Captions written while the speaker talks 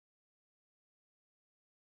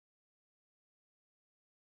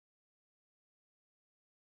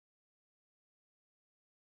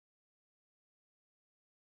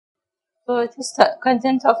So it is the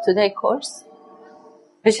content of today's course,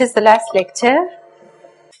 which is the last lecture.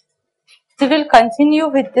 We will continue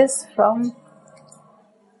with this from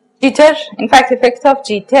jitter, in fact effect of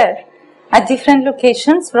jitter at different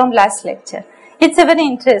locations from last lecture. It's a very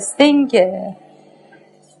interesting,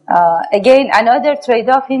 again another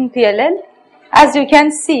trade-off in PLL. As you can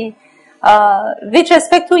see, with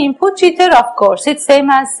respect to input jitter, of course, it's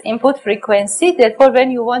same as input frequency. Therefore,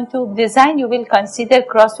 when you want to design, you will consider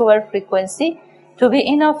crossover frequency to be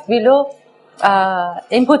enough below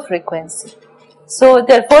input frequency. So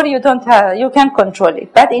therefore, you can control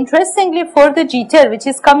it. But interestingly, for the jitter, which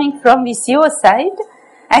is coming from VCO side,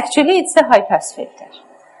 actually it's a high pass filter,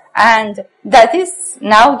 and that is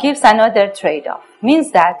now gives another trade-off.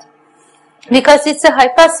 Means that because it's a high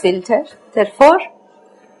pass filter, therefore,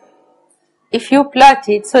 if you plot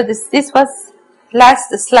it, so this was last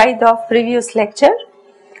slide of previous lecture.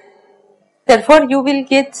 Therefore, you will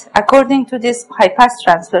get, according to this high pass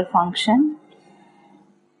transfer function,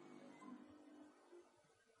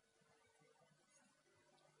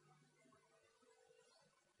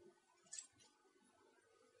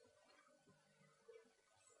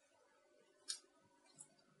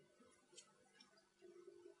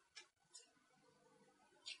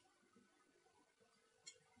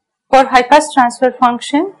 for high pass transfer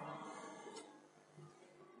function,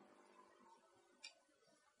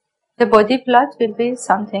 the body plot will be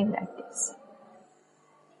something like this,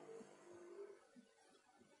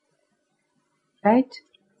 right?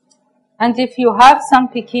 And if you have some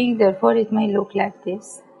peaking, therefore it may look like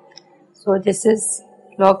this. So this is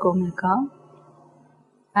log omega,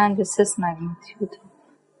 and this is magnitude.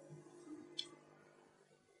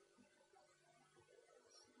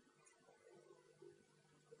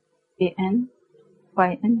 Vn,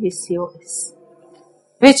 Yn, VCOS,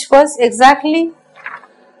 which was exactly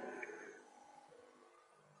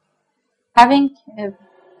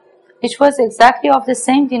which was exactly of the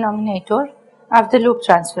same denominator of the loop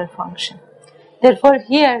transfer function. Therefore,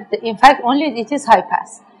 here, in fact, only it is high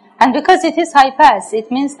pass. And because it is high pass, it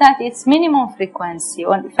means that it's minimum frequency,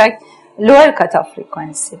 or in fact, lower cutoff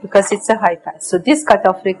frequency, because it's a high pass. So this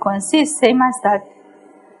cutoff frequency is same as that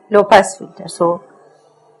low pass filter. So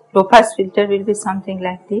low pass filter will be something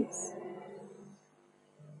like this,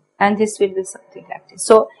 and this will be something like this.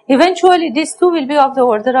 So eventually these two will be of the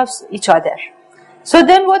order of each other. So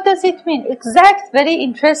then what does it mean? Exact, very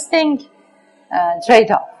interesting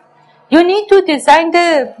trade-off. You need to design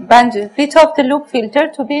the bandwidth of the loop filter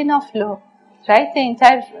to be enough low, right? The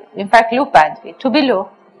entire, in fact, loop bandwidth to be low,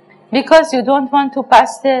 because you don't want to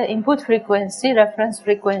pass the input frequency, reference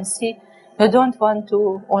frequency. You don't want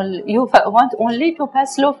to you want only to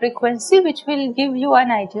pass low frequency, which will give you an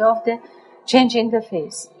idea of the change in the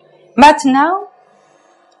phase. But now,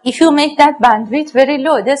 if you make that bandwidth very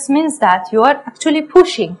low, this means that you are actually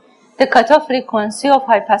pushing the cutoff frequency of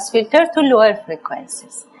high pass filter to lower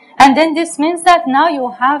frequencies. And then this means that now you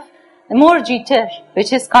have more jitter,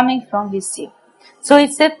 which is coming from VC. So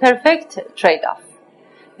it's a perfect trade-off.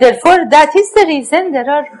 Therefore, that is the reason there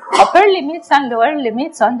are upper limits and lower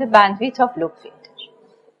limits on the bandwidth of loop filter.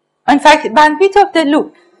 In fact, bandwidth of the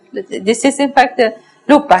loop, this is in fact the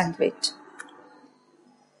loop bandwidth.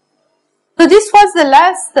 So this was the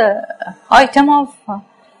last item of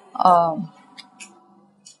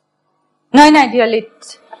non-ideal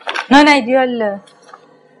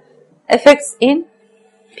effects in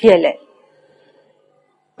PLL,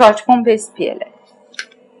 Prof based PLL.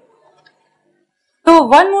 So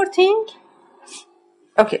one more thing.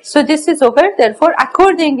 Okay, so this is over. Therefore,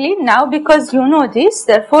 accordingly, now because you know this,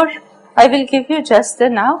 therefore, I will give you just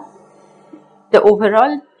now the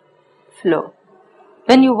overall flow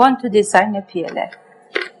when you want to design a PLL.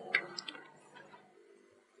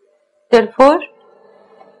 Therefore,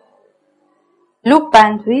 loop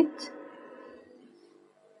bandwidth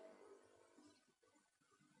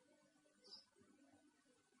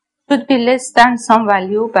should be less than some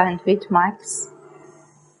value bandwidth max.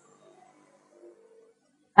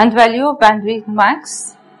 And value of bandwidth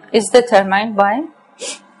max is determined by,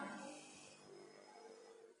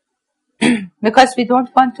 because we don't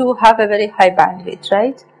want to have a very high bandwidth,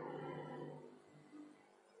 right?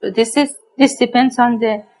 So this depends on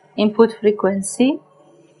the input frequency.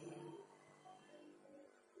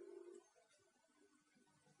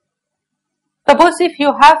 Suppose if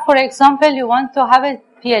you have, for example, you want to have a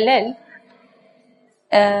PLL,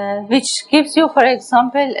 which gives you, for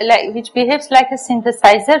example, which behaves like a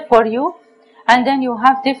synthesizer for you, and then you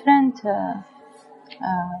have different,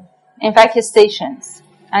 in fact, stations,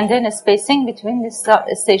 and then a spacing between the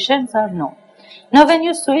stations are known. Now, when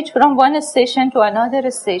you switch from one station to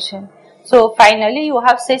another station, So finally you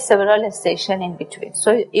have say several stations in between.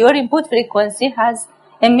 So your input frequency has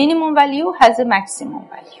a minimum value, has a maximum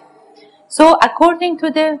value. So according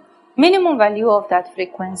to the minimum value of that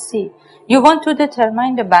frequency, you want to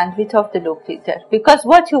determine the bandwidth of the loop filter, because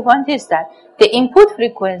what you want is that the input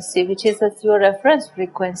frequency, which is your reference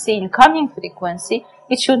frequency, incoming frequency,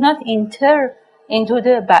 it should not enter into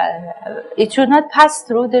it should not pass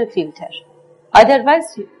through the filter.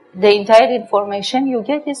 Otherwise, the entire information you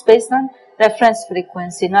get is based on reference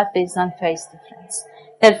frequency, not based on phase difference.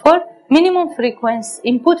 Therefore, minimum frequency,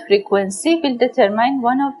 input frequency will determine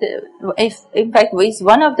one of the, in fact, is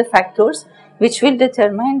one of the factors which will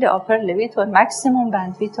determine the upper limit or maximum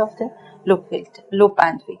bandwidth of the loop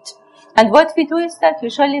bandwidth. And what we do is that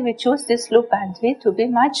usually we choose this loop bandwidth to be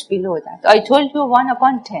much below that. I told you 1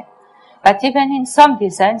 upon 10. But even in some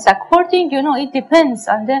designs, according, it depends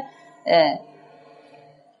on the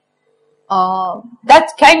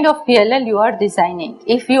that kind of PLL you are designing.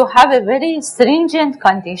 If you have a very stringent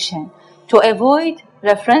condition to avoid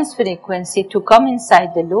reference frequency to come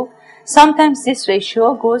inside the loop, sometimes this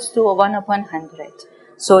ratio goes to 1 upon 100.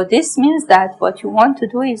 So this means that what you want to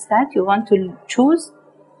do is that you want to choose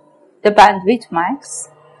the bandwidth max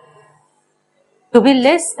to be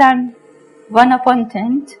less than 1 upon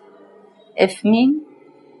 10 F in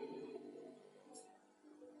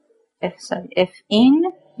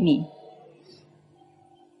mean.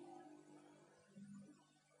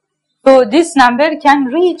 So this number can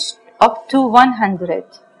reach up to 100.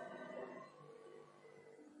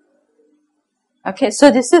 Okay, so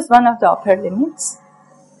this is one of the upper limits,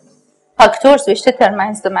 factors which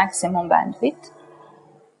determines the maximum bandwidth.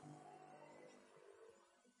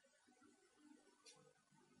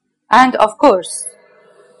 And of course,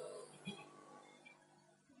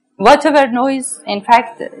 whatever noise, in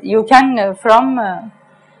fact, you can from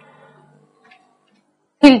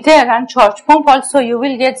filter and charge pump also you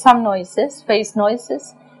will get some noises, phase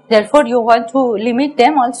noises. Therefore, you want to limit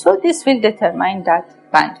them also. This will determine that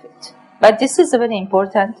bandwidth. But this is a very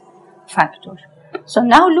important factor. So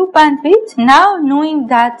now loop bandwidth, now knowing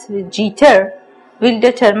that jitter will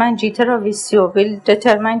determine jitter of VCO, will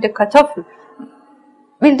determine the cutoff,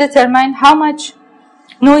 will determine how much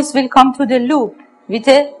noise will come to the loop with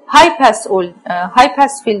a high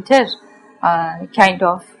pass filter kind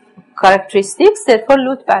of characteristics. Therefore,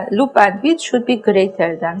 loop bandwidth should be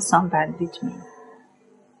greater than some bandwidth mean.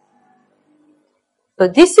 So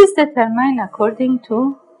this is determined according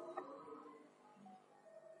to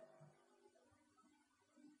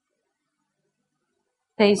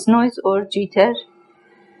phase noise or jitter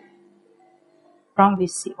from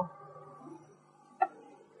VCO.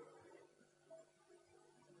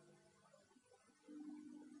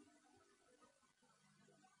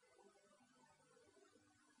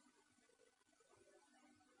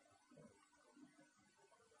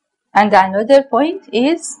 And another point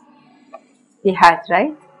is we had,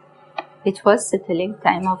 right? It was settling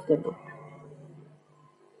time of the loop.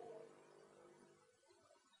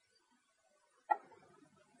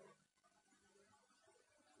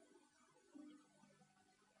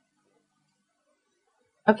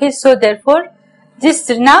 Okay, so therefore, this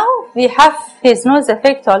now we have phase noise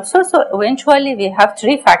effect also. So eventually we have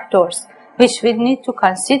three factors which we need to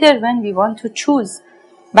consider when we want to choose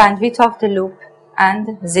bandwidth of the loop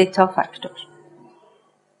and zeta factor.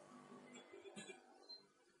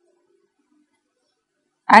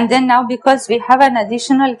 And then now because we have an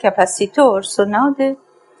additional capacitor, so now the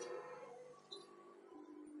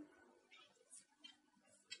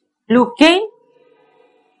loop gain,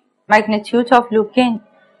 magnitude of loop gain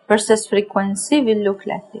versus frequency will look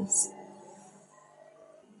like this.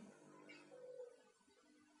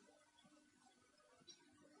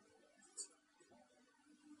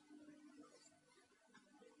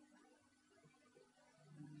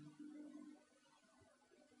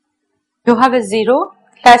 You have a zero.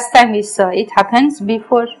 Last time we saw it happens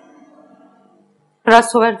before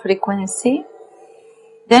crossover frequency.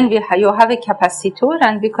 Then you have a capacitor,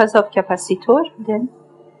 and because of capacitor, then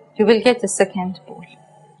you will get a second pole.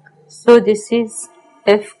 So this is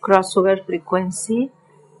F crossover frequency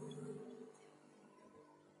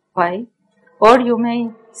Y, or you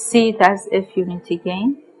may see it as F unity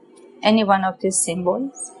gain, any one of these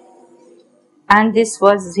symbols. And this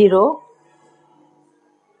was 0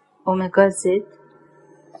 omega z,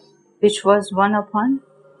 which was 1 upon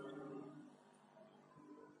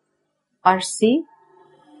RC,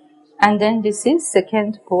 and then this is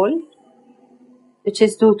second pole, which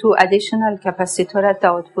is due to additional capacitor at the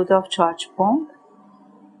output of charge pump,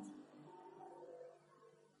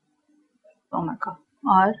 omega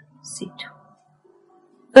RC2.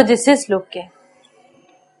 So this is loop gain.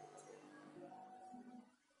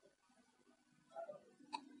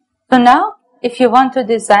 So now, if you want to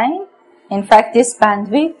design, in fact, this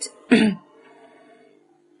bandwidth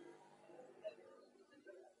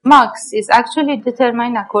max is actually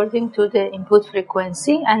determined according to the input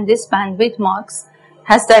frequency, and this bandwidth max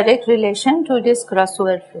has direct relation to this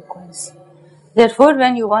crossover frequency. Therefore,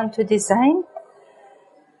 when you want to design,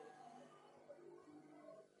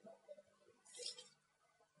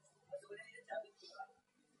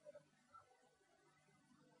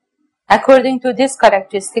 according to this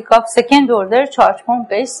characteristic of second order charge pump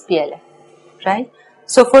based PLL, right?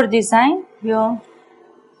 So for design,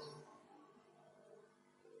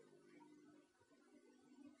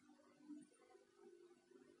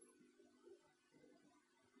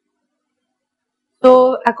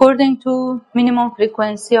 so according to minimum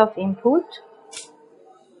frequency of input,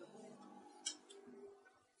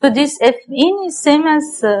 so this F in is same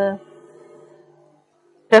as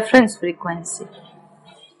reference frequency.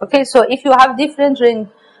 Okay, so if you have different range,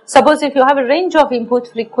 suppose if you have a range of input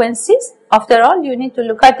frequencies, after all you need to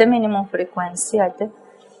look at the minimum frequency at the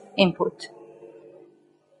input.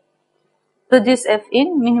 So this F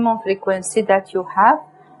in, minimum frequency that you have,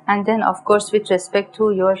 and then of course with respect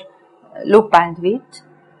to your loop bandwidth.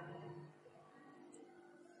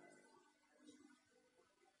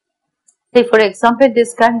 Say for example,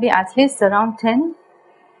 this can be at least around 10,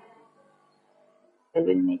 I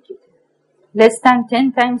will make it less than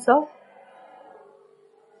 10 times of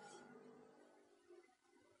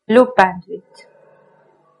loop bandwidth.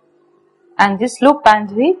 And this loop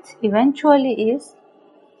bandwidth eventually is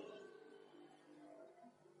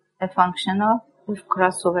a function of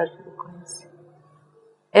crossover frequency.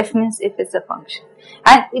 F means if it's a function.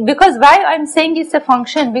 And because why I'm saying it's a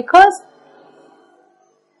function, because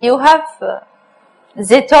you have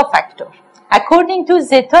zeta factor. According to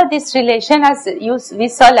zeta, this relation as we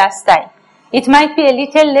saw last time, it might be a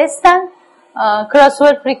little less than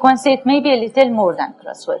crossover frequency, it may be a little more than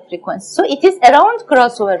crossover frequency. So it is around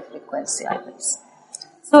crossover frequency, I will say.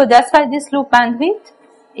 So that's why this loop bandwidth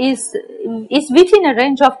is within a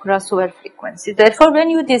range of crossover frequency. Therefore, when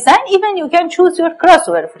you design, even you can choose your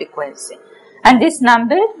crossover frequency. And this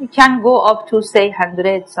number can go up to say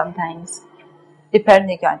 100 sometimes,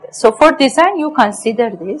 depending on this. So for design, you consider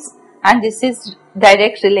this, and this is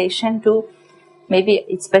direct relation to, maybe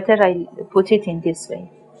it's better I put it in this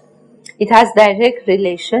way. It has direct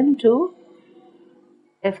relation to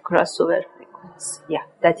F crossover frequency. Yeah,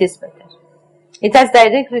 that is better. It has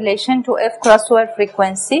direct relation to F crossover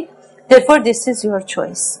frequency. Therefore, this is your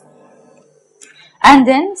choice. And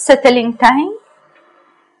then settling time.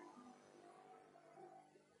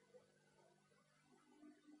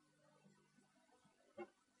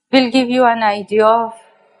 Will give you an idea of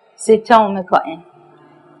zeta omega n.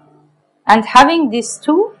 And having these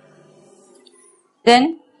two,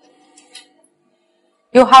 then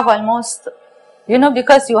you have almost,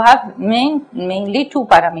 because you have mainly two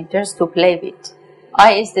parameters to play with.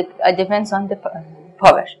 I is depends on the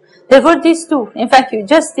power. Therefore, these two, in fact,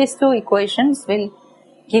 just these two equations will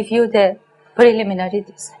give you the preliminary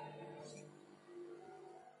design.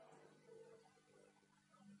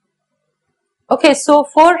 Okay, so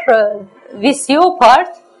for VCO part,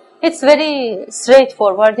 it's very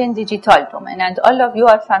straightforward in digital domain, and all of you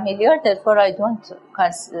are familiar, therefore I don't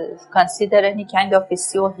consider any kind of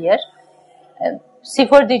VCO here. See,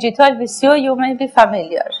 for digital VCO, you may be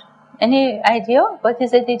familiar. Any idea what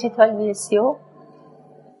is a digital VCO?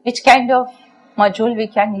 Which kind of module we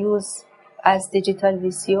can use as digital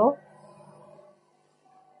VCO?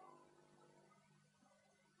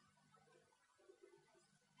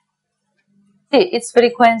 See, its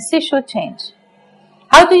frequency should change.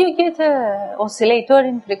 How do you get an oscillator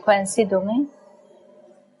in frequency domain?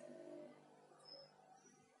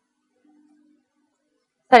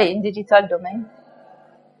 Sorry, in digital domain.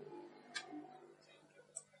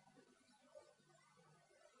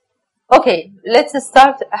 Okay, let's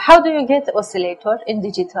start. How do you get oscillator in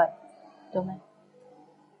digital domain?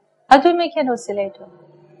 How do you make an oscillator?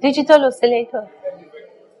 Digital oscillator.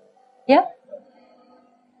 Yeah?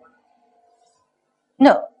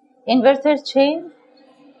 No. Inverter chain.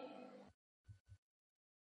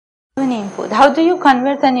 An input. How do you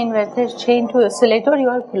convert an inverter chain to oscillator? You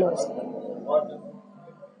are close.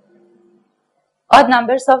 Odd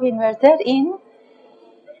numbers of inverter in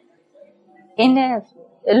a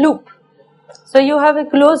loop. So you have a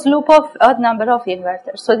closed loop of odd number of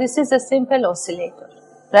inverters. So this is a simple oscillator,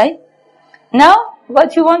 right? Now,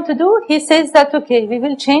 what you want to do, he says that, okay, we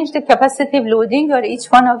will change the capacitive loading or each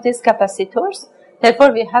one of these capacitors.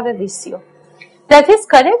 Therefore, we have a VCO. That is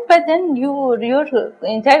correct, but then your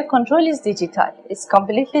entire control is digital. It's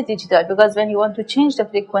completely digital, because when you want to change the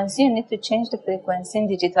frequency, you need to change the frequency in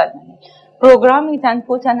digital manner. Program it and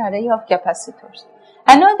put an array of capacitors.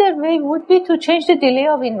 Another way would be to change the delay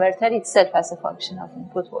of inverter itself as a function of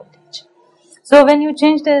input voltage. So when you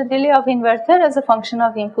change the delay of inverter as a function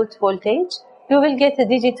of input voltage, you will get a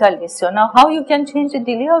digital VCO. Now, how you can change the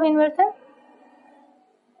delay of inverter?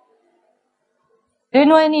 Do you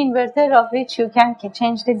know any inverter of which you can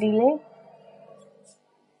change the delay?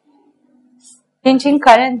 Changing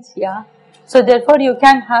current, yeah. So therefore you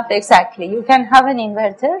can have, exactly, you can have an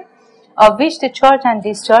inverter of which the charge and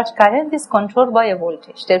discharge current is controlled by a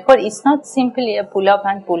voltage. Therefore it's not simply a pull up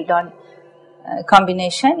and pull down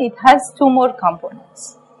combination, it has two more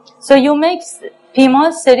components. So you make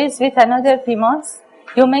PMOS series with another PMOS,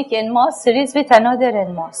 you make NMOS series with another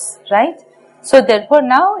NMOS, right? So therefore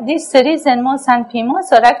now this series NMOS and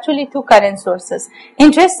PMOS are actually two current sources.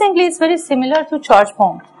 Interestingly, it's very similar to charge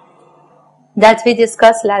pump that we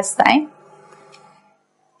discussed last time.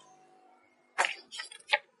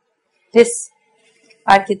 This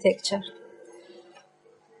architecture.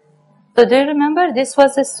 So do you remember, this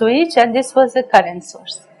was a switch and this was a current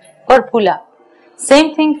source for pull up.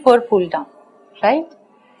 Same thing for pull down, right?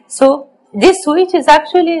 So this switch is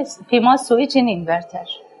actually a PMOS switch in inverter.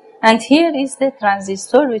 And here is the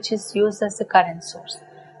transistor which is used as a current source.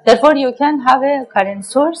 Therefore you can have a current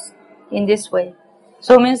source in this way.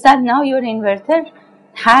 So means that now your inverter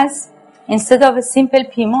has, instead of a simple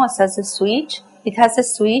PMOS as a switch, it has a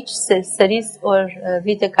switch series or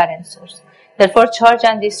with a current source. Therefore, charge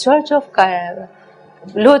and discharge of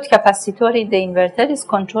load capacitor in the inverter is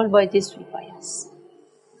controlled by this V bias.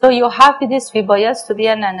 So you have this V bias to be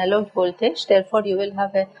an analog voltage, therefore you will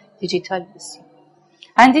have a digital VCO.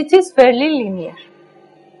 And it is fairly linear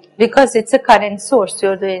because it's a current source,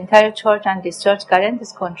 so the entire charge and discharge current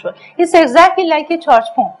is controlled. It's exactly like a charge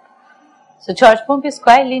pump. So charge pump is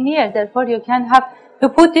quite linear, therefore you can have, you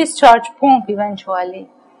put this charge pump eventually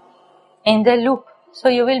in the loop, so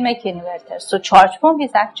you will make inverter. So charge pump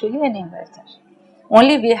is actually an inverter.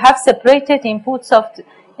 Only we have separated inputs of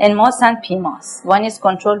NMOS and PMOS. One is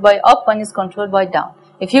controlled by up, one is controlled by down.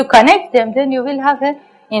 If you connect them, then you will have an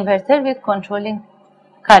inverter with controlling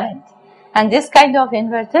current. And this kind of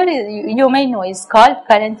inverter, you may know, is called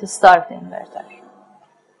current starved inverter.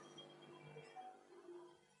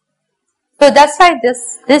 So that's why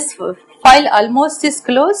this file almost is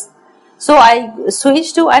closed. So I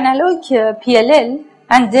switch to analog PLL,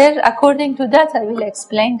 and there, according to that, I will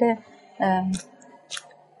explain the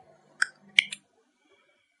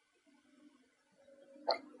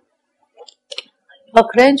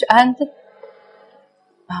clock range and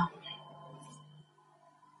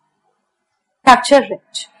capture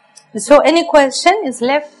range. So any question is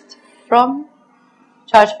left from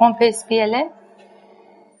charge pump based PLL?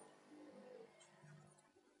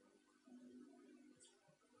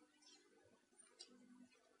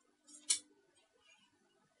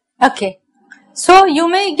 Okay. So you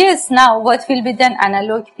may guess now what will be then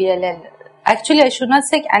analog PLL. Actually, I should not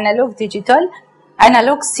say analog digital,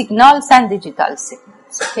 analog signals and digital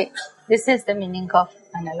signals. Okay. This is the meaning of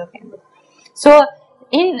analog and digital. So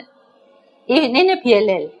in a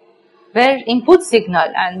PLL, where input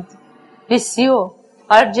signal and VCO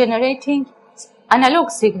are generating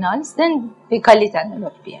analog signals, then we call it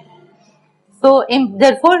analog PLL. So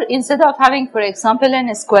therefore, instead of having, for example,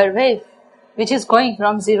 a square wave, which is going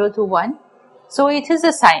from 0 to 1, so it is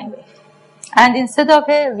a sine wave. And instead of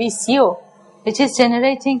a VCO, which is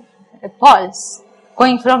generating a pulse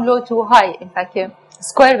going from low to high, in fact a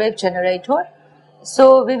square wave generator,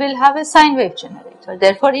 so we will have a sine wave generator.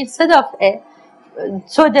 Therefore, instead of a,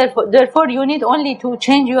 so therefore you need only to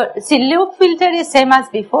change your, see, loop filter is same as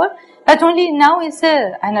before, but only now it's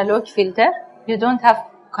a analog filter. You don't have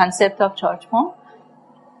concept of charge pump.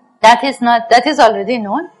 That is already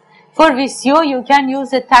known. For VCO, you can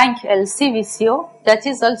use a tank LC VCO, that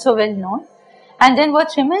is also well known. And then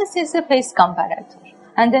what remains is a phase comparator.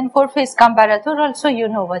 And then for phase comparator also, you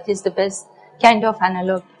know what is the best kind of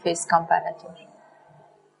analog phase comparator.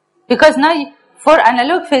 Because now for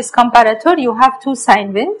analog phase comparator, you have two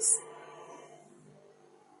sine waves.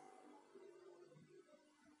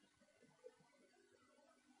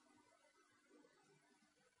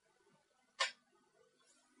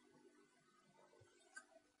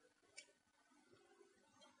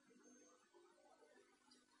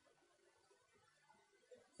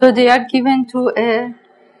 So they are given to a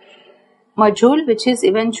module which is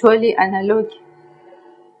eventually analog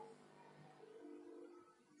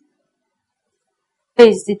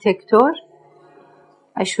phase detector.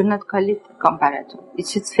 I should not call it comparator,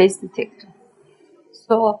 it is phase detector.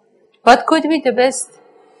 So what could be the best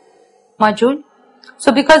module?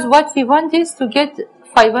 So because what we want is to get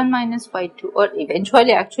phi 1 minus phi 2, or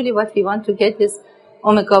eventually actually what we want to get is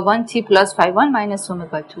omega 1 t plus phi 1 minus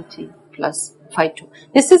omega 2 t plus phi 2.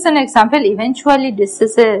 This is an example. Eventually this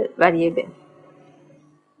is a variable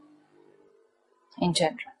in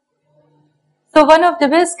general. So one of the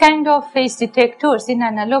best kind of phase detectors in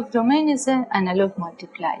analog domain is an analog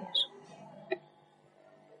multiplier.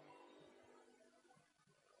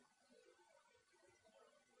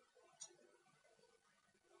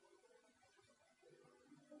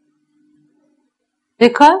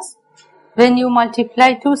 Because when you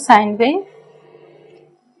multiply two sine wave,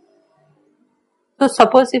 so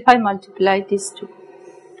suppose if I multiply these two,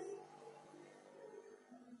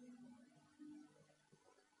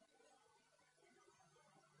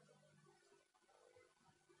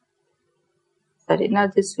 sorry, now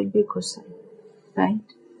this will be cosine, right?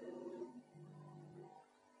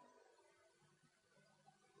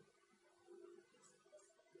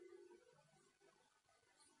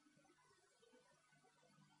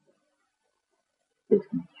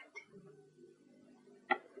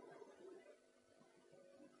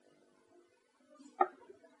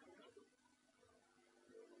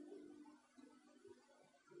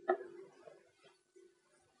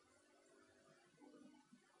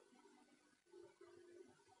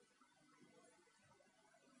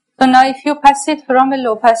 So now if you pass it from a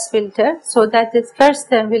low pass filter, so that the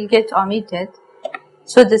first term will get omitted,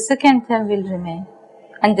 so the second term will remain.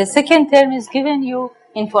 And the second term is giving you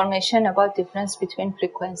information about difference between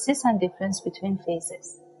frequencies and difference between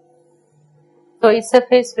phases. So it's a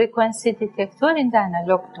phase frequency detector in the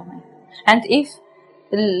analog domain. And if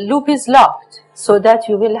the loop is locked, so that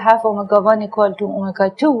you will have omega 1 equal to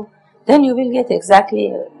omega 2, then you will get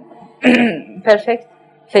exactly a perfect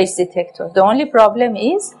phase detector. The only problem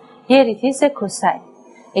is, here it is a cosine.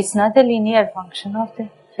 It's not a linear function of the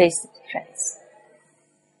phase difference.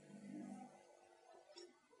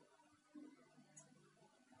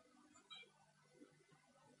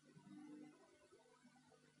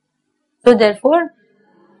 So therefore,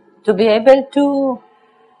 to be able to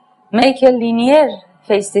make a linear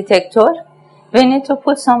phase detector, we need to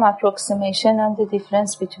put some approximation on the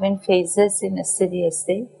difference between phases in a steady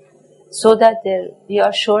state, so that we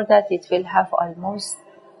are sure that it will have almost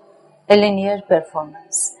a linear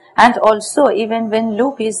performance. And also, even when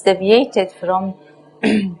loop is deviated from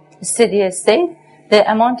steady state,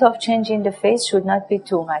 the amount of change in the phase should not be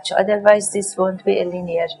too much. Otherwise, this won't be a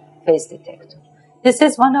linear phase detector. This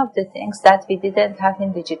is one of the things that we didn't have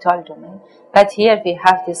in digital domain, but here we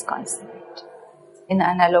have this concept in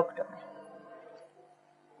analog domain.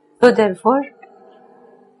 So therefore,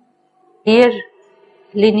 here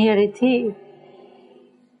linearity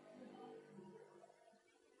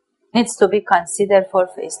needs to be considered for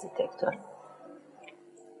phase detector.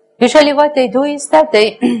 Usually what they do is that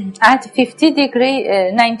they add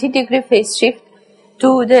 90 degree phase shift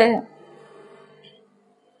to the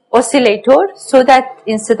oscillator, so that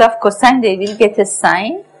instead of cosine they will get a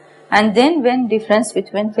sine, and then when difference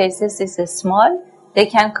between phases is small, they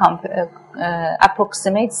can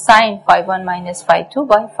approximate sine phi 1 minus phi 2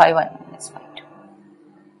 by phi 1 minus phi 2.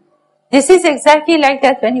 This is exactly like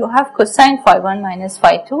that. When you have cosine phi 1 minus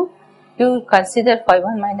phi 2, you consider phi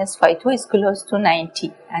 1 minus phi 2 is close to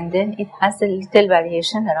 90, and then it has a little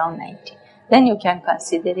variation around 90. Then you can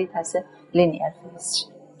consider it as a linear phase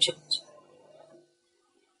change.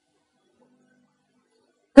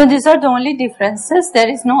 So these are the only differences. There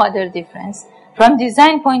is no other difference. From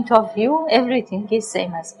design point of view, everything is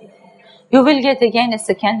same as before. You will get again a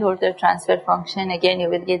second order transfer function. Again, you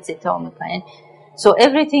will get zeta omega n. So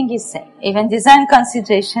everything is same. Even design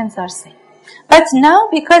considerations are same. But now,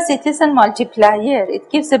 because it is a multiplier, it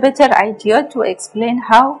gives a better idea to explain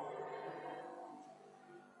how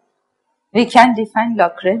we can define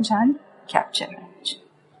lock range and capture range.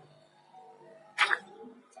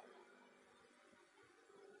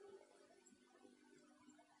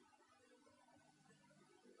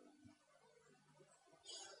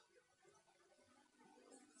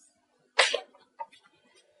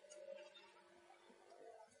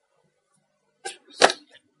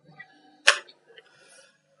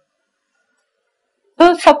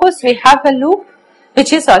 So suppose we have a loop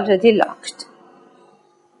which is already locked.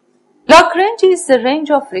 Lock range is the range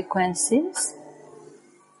of frequencies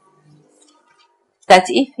that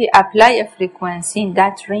if we apply a frequency in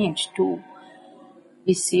that range to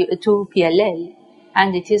PLL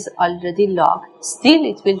and it is already locked, still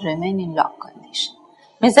it will remain in lock condition.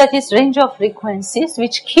 Means that is range of frequencies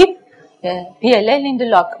which keep PLL in the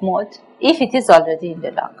lock mode if it is already in the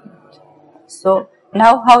lock mode. So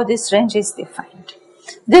now how this range is defined.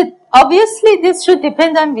 Obviously this should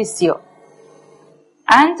depend on VCO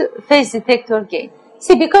and phase detector gain.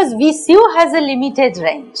 See, because VCO has a limited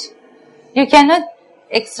range. You cannot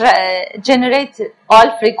generate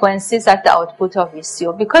all frequencies at the output of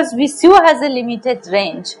VCO because VCO has a limited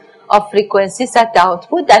range of frequencies at the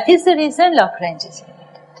output. That is the reason log range is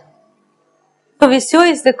limited. So VCO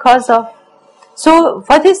is the cause of. So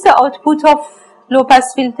what is the output of low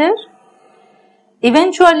pass filter?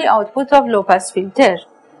 Eventually output of low pass filter,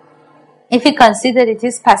 if we consider it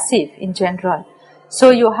is passive in general.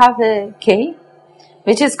 So you have a K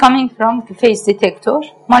which is coming from the phase detector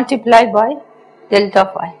multiplied by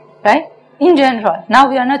delta phi, right? In general. Now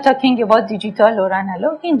we are not talking about digital or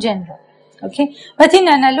analog, in general. Okay, but in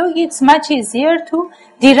analog it's much easier to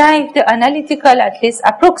derive the analytical, at least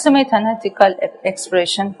approximate analytical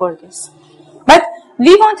expression for this. But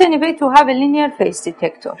we want anyway to have a linear phase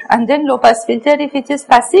detector and then low pass filter if it is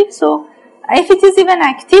passive. So if it is even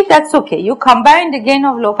active, that's okay. You combine the gain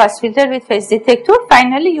of low pass filter with phase detector,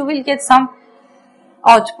 finally you will get some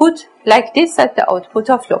output like this at the output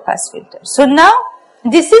of low pass filter. So now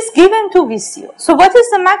this is given to VCO. So what is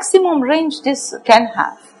the maximum range this can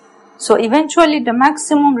have? So eventually the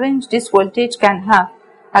maximum range this voltage can have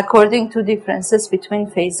according to differences between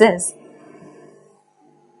phases.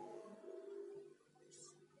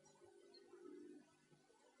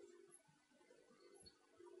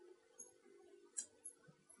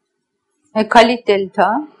 I call it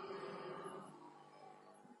delta.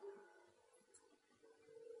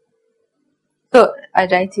 So I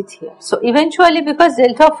write it here. So eventually because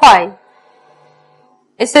delta phi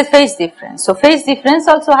is a phase difference. So phase difference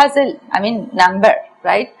also has a, number,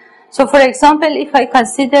 right? So for example, if I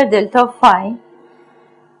consider delta phi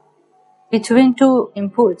between two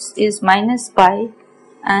inputs is minus pi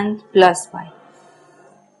and plus pi.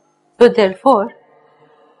 So therefore,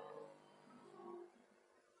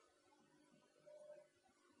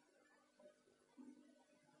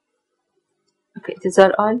 okay, these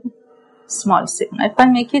are all small signal. If I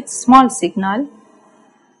make it small signal,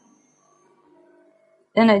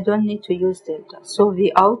 then I don't need to use delta. So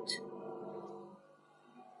V out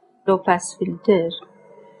low pass filter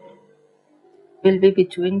will be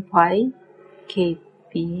between pi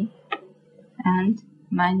kp and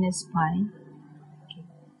minus pi.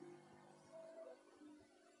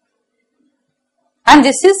 And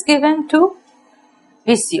this is given to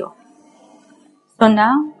VCO. So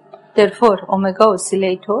now, therefore, omega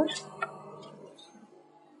oscillator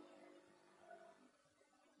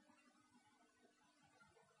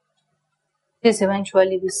is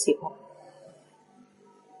eventually VCO.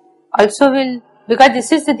 Also will, because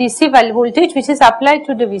this is the DC value voltage which is applied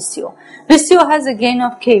to the VCO. VCO has a gain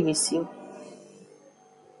of K VCO.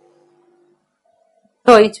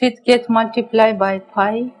 So it will get multiplied by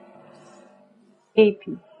pi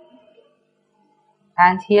Kp.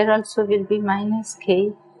 And here also will be minus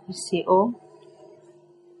K VCO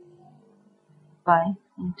pi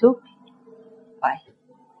into pi.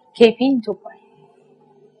 Kp into pi.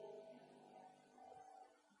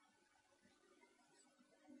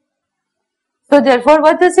 So therefore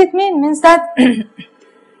what does it mean? Means that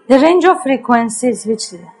the range of frequencies which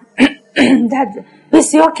that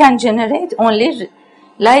VCO can generate only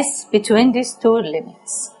lies between these two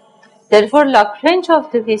limits. Therefore, log range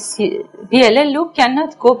of the VLL loop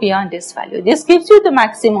cannot go beyond this value. This gives you the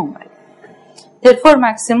maximum value. Therefore,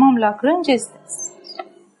 maximum log range is this.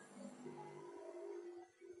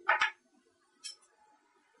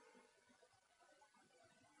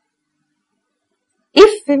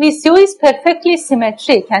 If VCO is perfectly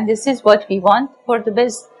symmetric, and this is what we want for the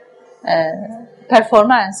best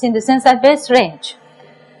performance, in the sense that best range,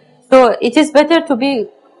 so it is better to be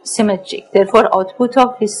symmetric. Therefore, output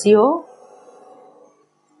of VCO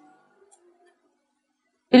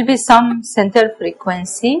will be some center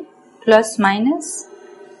frequency plus minus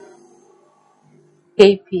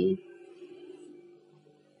Kp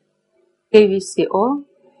KVCO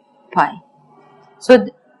pi. So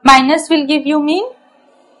minus will give you mean.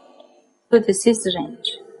 So this is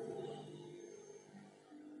range.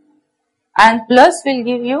 And plus will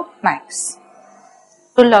give you max.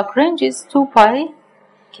 So log range is 2 pi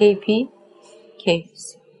Kp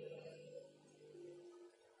KVC.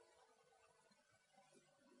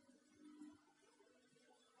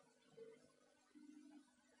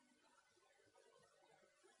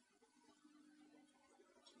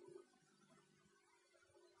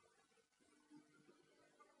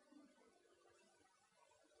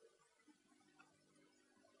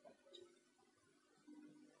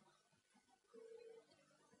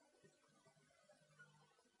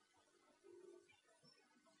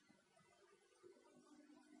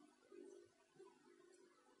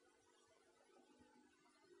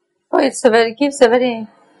 it gives a very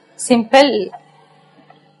simple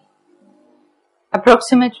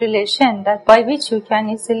approximate relation that by which you can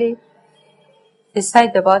easily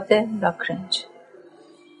decide about the log range.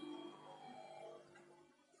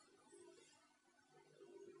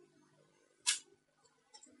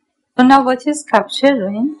 So now what is capture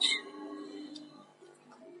range?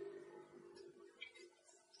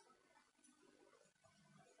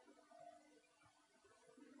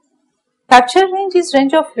 Capture range is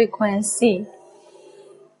range of frequency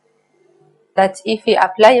that if we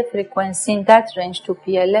apply a frequency in that range to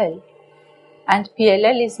PLL, and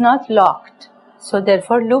PLL is not locked, so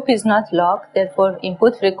therefore loop is not locked, therefore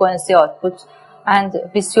input frequency, output and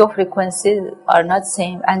VCO frequency are not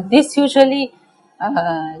same, and this usually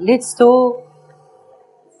leads to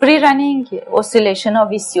free-running oscillation of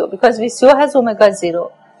VCO, because VCO has omega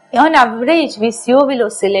 0. On average, VCO will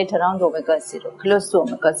oscillate around omega 0, close to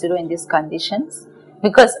omega 0 in these conditions,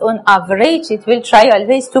 because on average it will try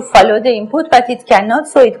always to follow the input, but it cannot,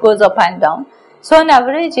 so it goes up and down. So on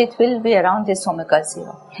average it will be around this omega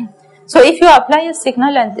 0. So if you apply a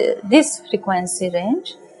signal and this frequency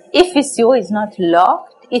range, if VCO is not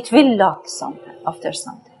locked, it will lock sometime after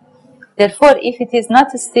some time. Therefore, if it is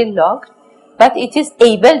not still locked, but it is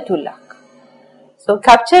able to lock. So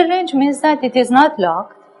capture range means that it is not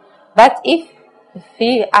locked, but if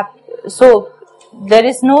we so there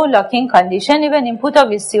is no locking condition, even input of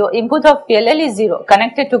VCO, input of PLL is 0,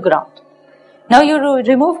 connected to ground. Now you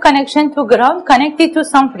remove connection to ground, connect it to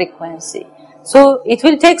some frequency. So it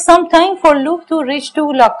will take some time for loop to reach to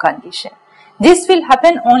lock condition. This will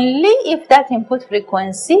happen only if that input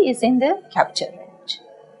frequency is in the capture range.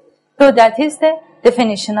 So that is the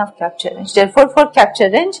definition of capture range. Therefore, for capture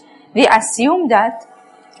range, we assume that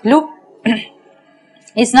loop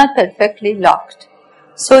is not perfectly locked.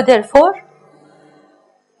 So therefore,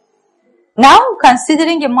 now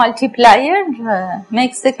considering a multiplier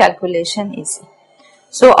makes the calculation easy.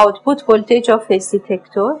 So output voltage of phase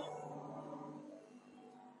detector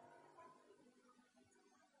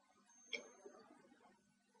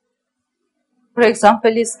for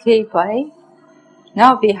example is K pi.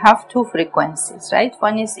 Now we have two frequencies, right?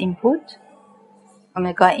 One is input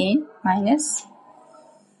omega in minus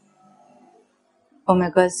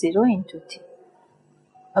omega 0 into T.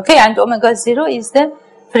 Okay, and omega 0 is the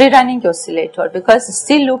free running oscillator, because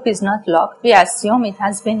still loop is not locked. We assume it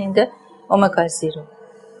has been in the omega 0.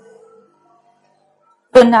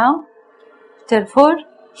 So now, therefore,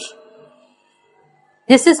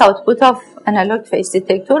 this is output of analog phase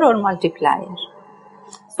detector or multiplier.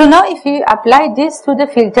 So now if we apply this to the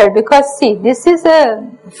filter, because see, this is a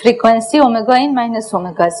frequency omega in minus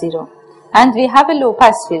omega 0, and we have a low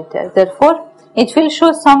pass filter, therefore it will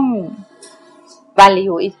show some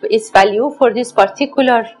value. Its value for this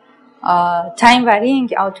particular time varying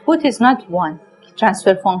output is not 1.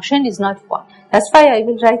 Transfer function is not 1. That's why I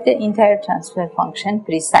will write the entire transfer function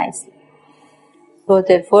precisely. So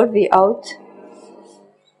therefore V out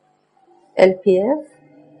LPF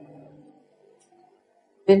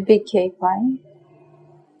will be K pi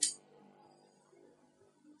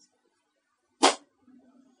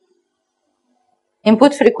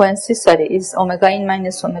input frequency, is omega in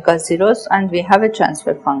minus omega 0s, and we have a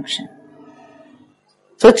transfer function.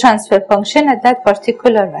 So transfer function at that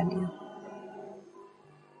particular value,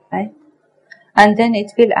 right? And then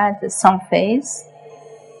it will add some phase.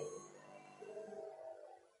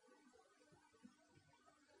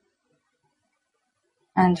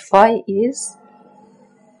 And phi is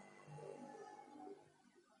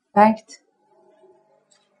fact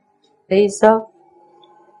phase of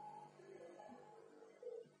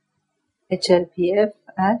HLPF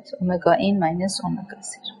at omega in minus omega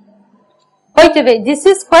 0. By the way, this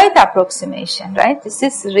is quite approximation, right? This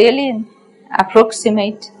is really an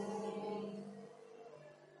approximate,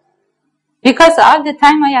 because all the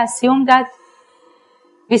time I assume that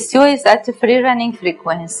VCO is at a free running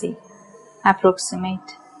frequency.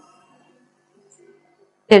 Approximate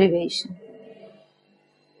derivation.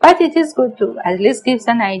 But it is good to at least gives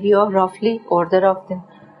an idea of roughly order of the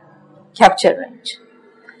capture range.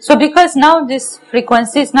 So because now this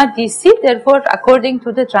frequency is not DC, therefore according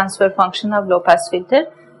to the transfer function of low pass filter,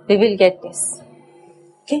 we will get this.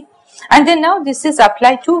 Okay. And then now this is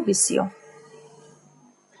applied to VCO.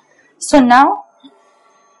 So now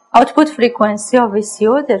output frequency of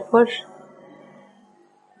VCO, therefore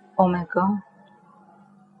omega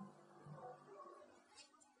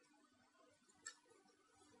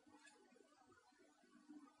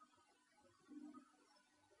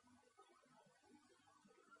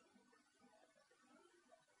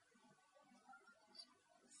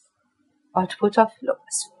output of low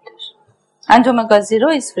pass filter. and omega 0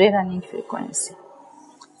 is free running frequency.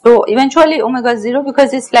 So eventually omega 0,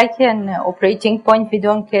 because it's like an operating point, we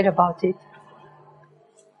don't care about it.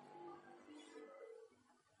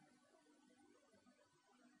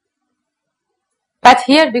 But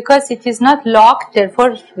here, because it is not locked,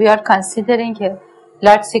 therefore we are considering a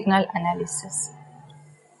large signal analysis.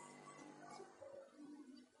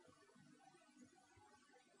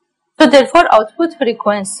 So therefore output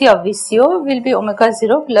frequency of VCO will be omega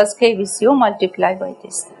 0 plus k VCO multiplied by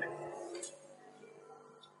this term.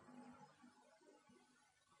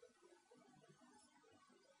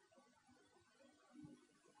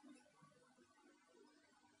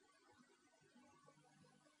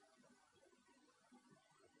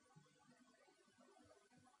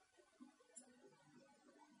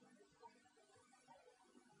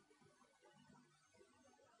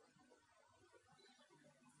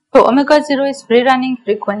 So omega 0 is free running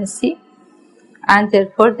frequency, and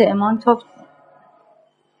therefore the amount of.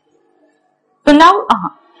 So now,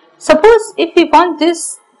 suppose if we want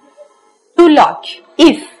this to lock,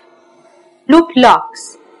 if loop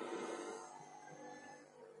locks,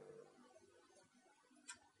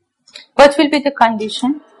 what will be the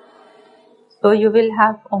condition? So you will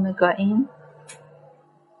have omega in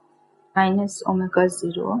minus omega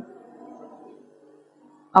 0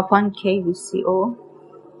 upon k VCO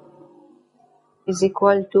is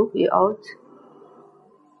equal to V out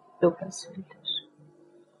low pass filter.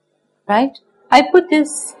 Right? I put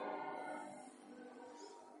this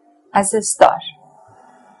as a star.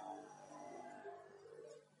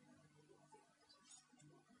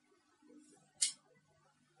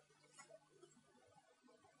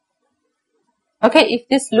 Okay, if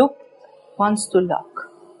this loop wants to lock,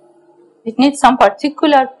 it needs some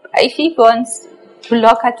particular, if it wants to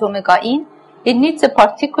lock at omega in, it needs a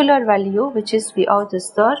particular value which is V out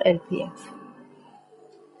star LPF.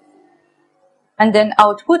 And then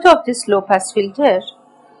output of this low pass filter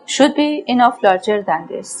should be enough larger than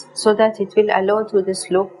this so that it will allow to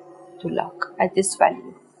this loop to lock at this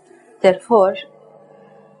value. Therefore,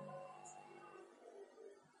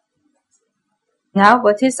 now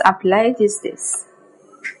what is applied is this.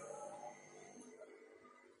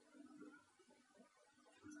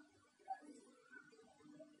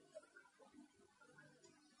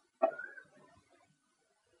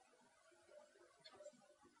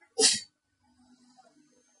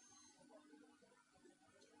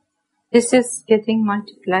 This is getting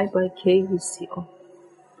multiplied by k VCO.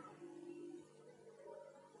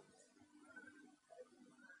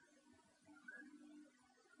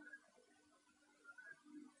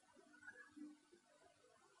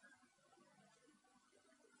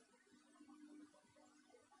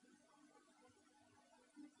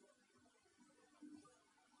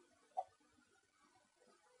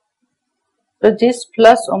 So this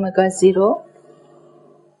plus omega 0,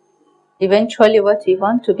 eventually what we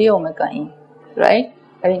want to be omega in, right?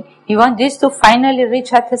 I mean, we want this to finally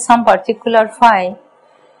reach at some particular phi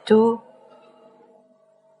to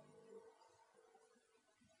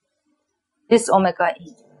this omega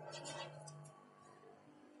in.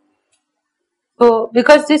 So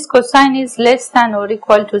because this cosine is less than or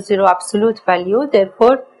equal to 0 absolute value,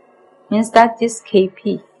 therefore means that this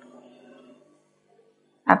Kp,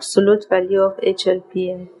 absolute value of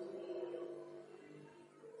HLPL,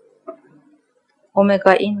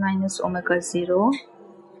 omega in minus omega 0,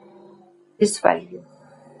 this value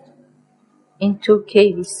into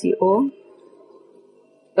k VCO,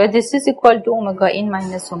 where this is equal to omega in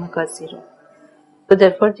minus omega 0. So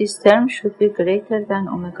therefore this term should be greater than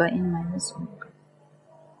omega in minus omega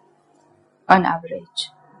on average.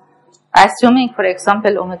 Assuming, for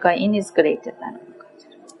example, omega in is greater than omega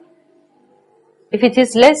 0. If it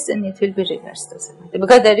is less, then it will be reversed,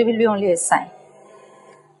 because there will be only a sign.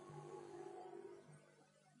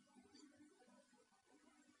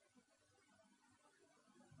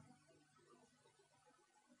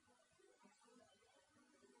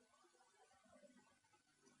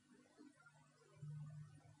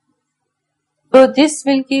 So this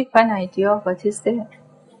will give an idea of what is the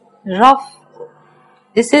rough.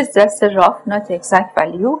 This is just a rough, not exact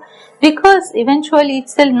value, because eventually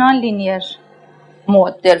it's a non-linear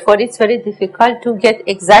mode. Therefore, it's very difficult to get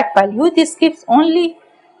exact value. This gives only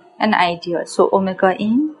an idea. So omega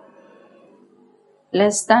in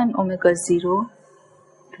less than omega 0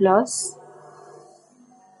 plus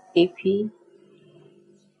AP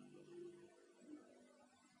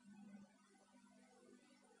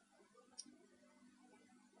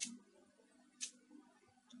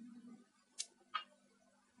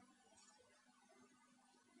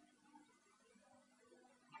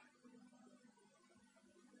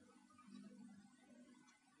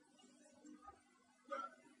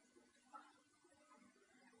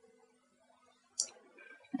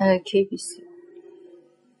KBC.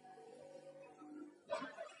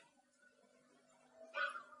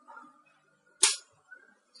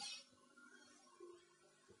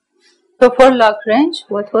 So for Lagrange,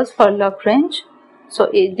 what was for Lagrange? So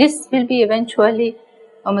this will be eventually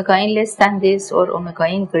omega n less than this or omega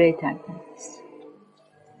n greater than this.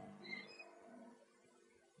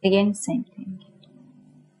 Again, same thing.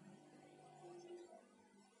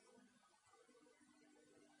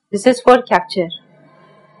 This is for capture.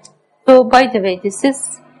 So by the way, this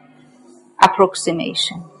is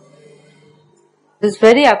approximation. This is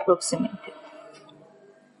very approximated.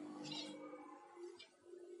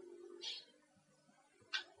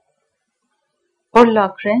 For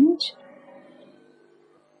Lagrange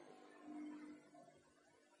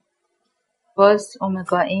was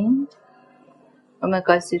omega n,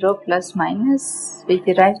 omega 0 plus minus, we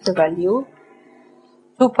derive the value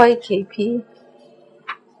 2 pi kp.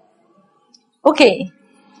 Okay,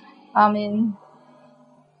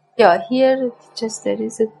 yeah, here just there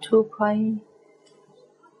is a 2 pi.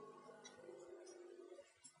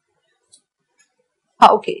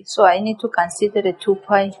 Okay, so I need to consider a 2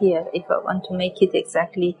 pi here if I want to make it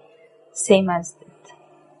exactly same as that.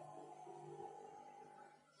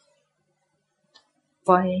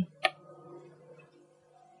 Pi.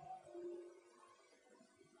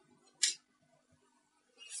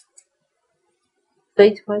 So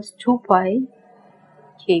it was 2 pi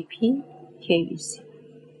kp kvc.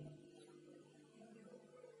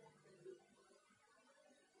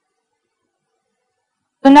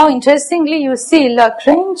 So now interestingly you see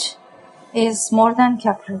Lagrange is more than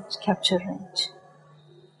capture range.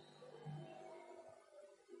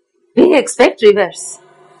 We expect reverse.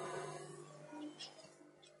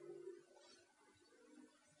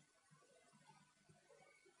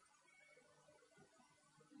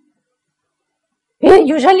 We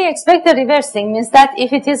usually expect the reversing, means that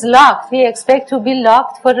if it is locked, we expect to be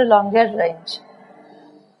locked for a longer range,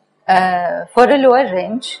 for a lower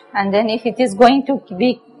range, and then if it is going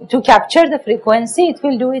to capture the frequency, it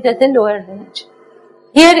will do it at a lower range.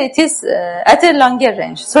 Here it is at a longer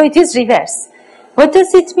range, so it is reverse. What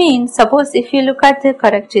does it mean? Suppose if you look at the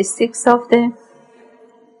characteristics of the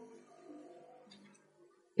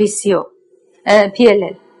VCO,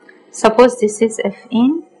 PLL, suppose this is F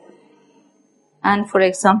in, and for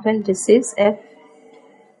example this is F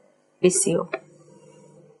VCO.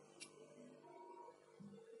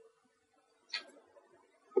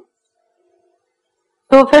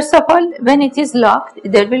 So first of all, when it is locked,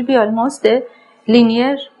 there will be almost a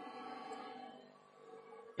linear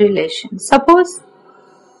relation. Suppose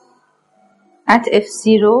at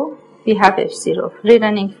F0, we have F0, free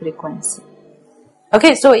running frequency.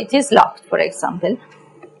 Okay, so it is locked, for example.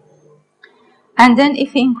 And then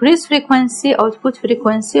if we increase frequency, output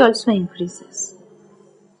frequency also increases.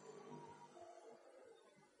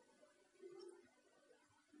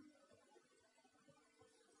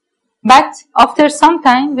 But after some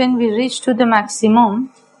time, when we reach to the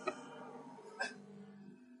maximum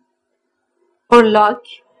for lock,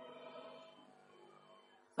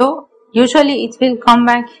 so usually it will come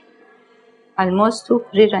back almost to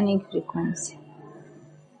free running frequency.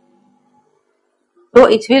 So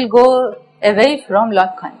it will go away from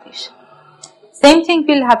lock condition. Same thing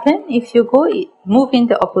will happen if you move in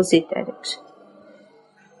the opposite direction.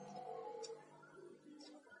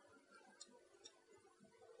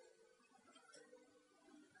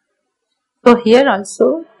 So here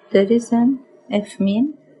also there is an F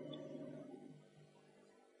mean.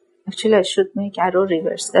 Actually I should make arrow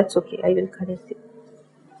reverse. That's okay. I will correct it.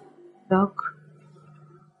 Lock.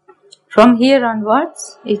 From here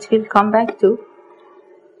onwards, it will come back to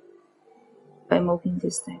by moving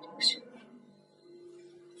this direction.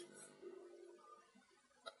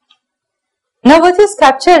 Now what is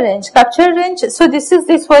capture range? Capture range, so this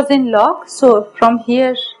was in lock, so from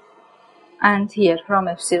here and here from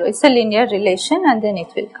F0, it's a linear relation and then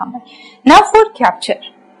it will come back. Now for capture,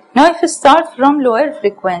 now if you start from lower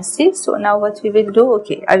frequency, so now what we will do,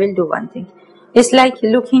 okay, I will do one thing. It's like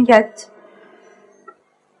looking at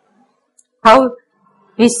how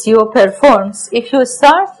VCO performs. If you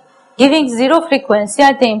start giving zero frequency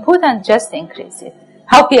at the input and just increase it,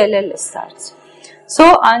 how PLL starts.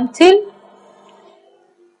 So until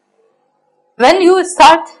when you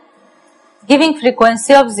start giving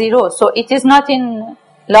frequency of 0, so it is not in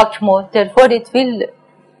lock mode, therefore it will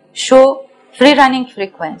show free running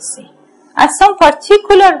frequency. At some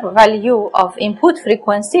particular value of input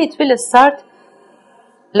frequency, it will start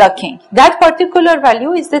locking. That particular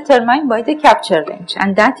value is determined by the capture range,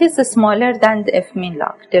 and that is smaller than the F min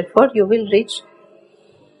lock. Therefore, you will reach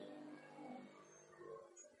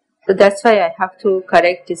So that's why I have to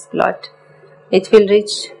correct this plot. It will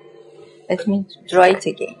reach, let me draw it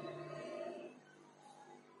again.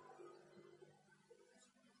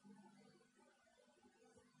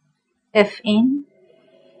 F in,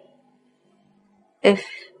 F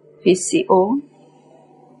VCO,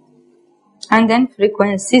 and then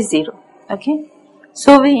frequency 0. Okay,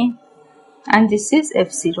 so and this is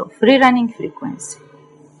F0, free running frequency.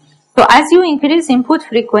 So as you increase input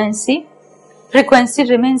frequency, frequency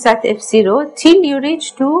remains at F0 till you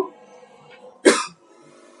reach to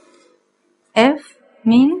F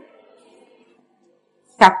mean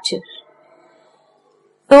capture.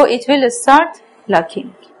 So it will start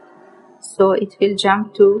locking. So it will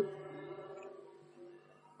jump to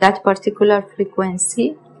that particular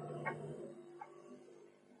frequency,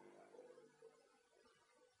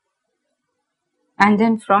 and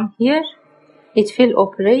then from here it will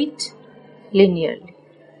operate linearly.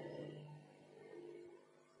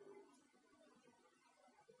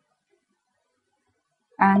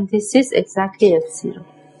 And this is exactly F0.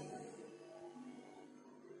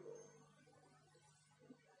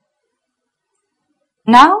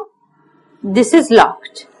 Now this is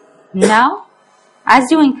locked. Now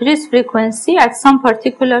as you increase frequency, at some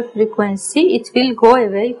particular frequency it will go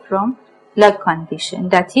away from lock condition,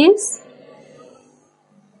 that is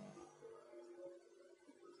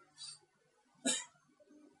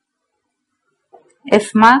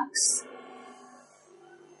F max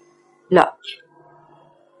lock,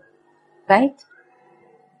 right?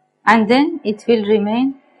 And then it will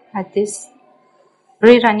remain at this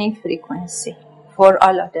free running frequency for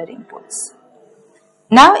all other inputs.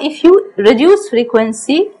 Now if you reduce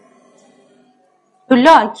frequency to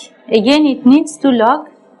lock, again it needs to lock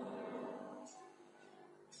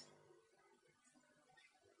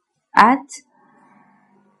at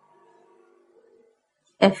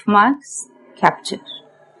F max capture.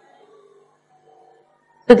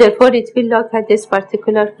 So therefore it will lock at this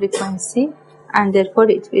particular frequency, and therefore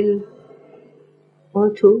it will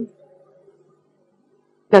go to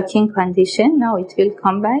locking condition. Now it will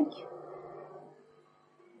come back,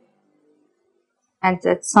 and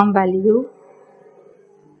at some value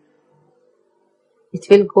it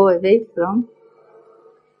will go away from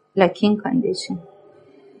locking condition,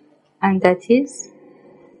 and that is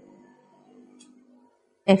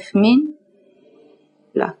F min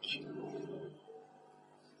lock.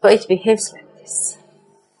 So it behaves like this.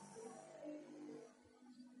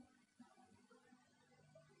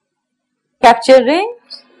 Capture range,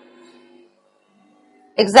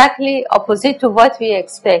 exactly opposite to what we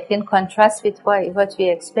expect, in contrast with what we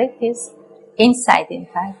expect is inside, in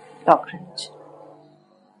fact, lock range.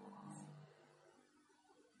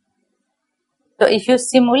 So if you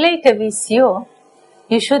simulate a VCO,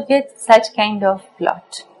 you should get such kind of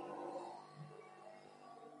plot.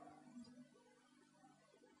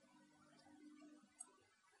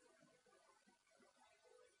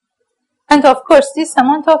 And of course, this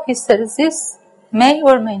amount of hysteresis may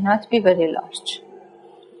or may not be very large.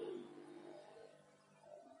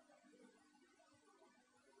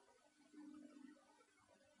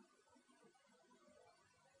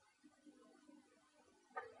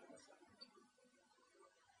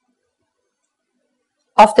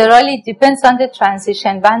 After all, it depends on the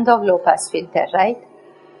transition band of low-pass filter, right?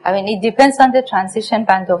 I mean, it depends on the transition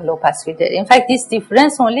band of low-pass filter. In fact, this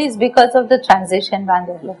difference only is because of the transition band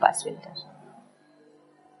of low-pass filter.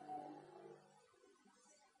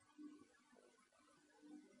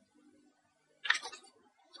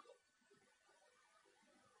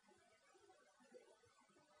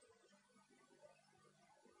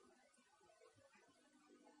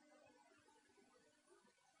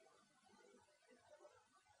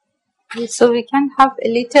 So we can have a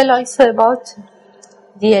little also about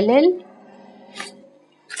DLL,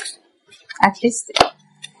 at least,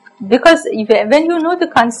 because when you know the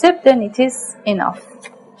concept, then it is enough.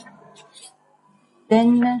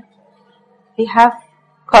 Then we have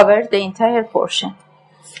covered the entire portion.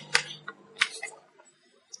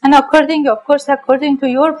 And according to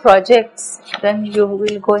your projects, then you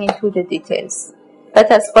will go into the details.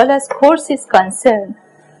 But as far as course is concerned,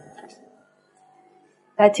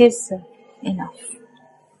 that is enough.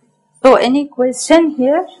 So any question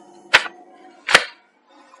here?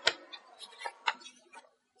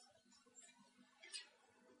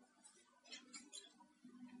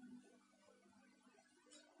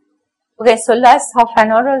 Okay, so last half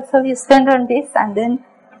an hour also we spend on this, and then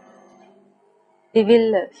we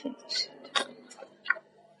will finish.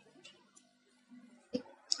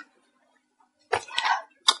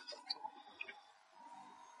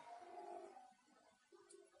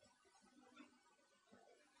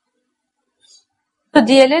 So So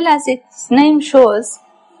DLL, as its name shows,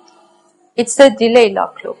 it's a delay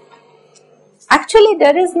lock loop. Actually,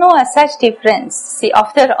 there is no such difference. See,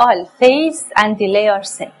 after all, phase and delay are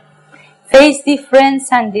same. Phase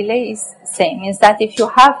difference and delay is same. Means that if you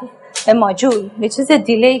have a module, which is a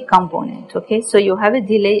delay component, okay, so you have a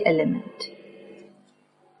delay element.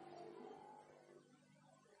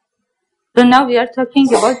 So now we are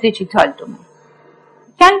talking about digital domain.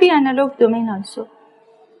 Can be analog domain also.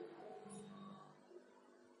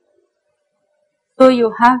 So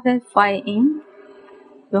you have a phi in,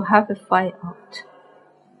 you have a phi out.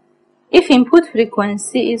 If input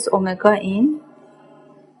frequency is omega in,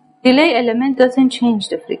 delay element doesn't change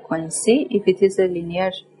the frequency if it is a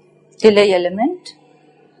linear delay element.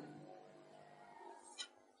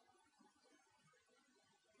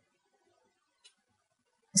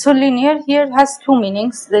 So linear here has two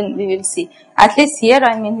meanings, then we will see. At least here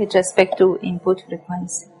I mean with respect to input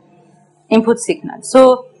frequency, input signal.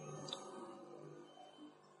 So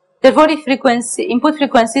therefore if input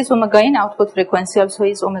frequency is omega in, output frequency also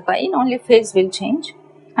is omega in, only phase will change.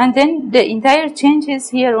 And then the entire change is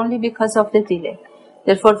here only because of the delay.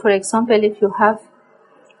 Therefore, for example, if you have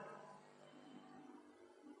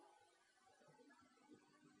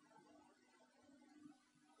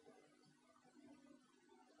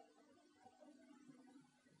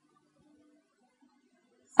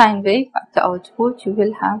sine wave at the output, you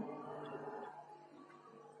will have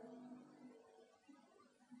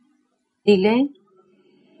delay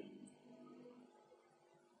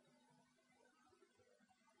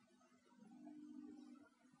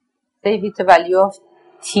say with the value of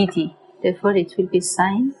Td. Therefore, it will be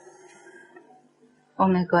sine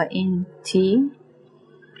omega in T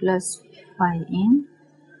plus phi in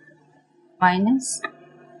minus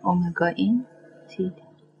omega in Td.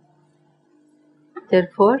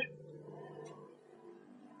 Therefore,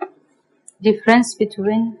 difference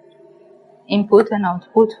between input and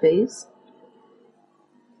output phase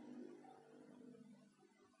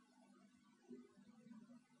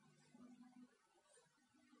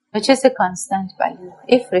which is a constant value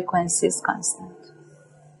if frequency is constant.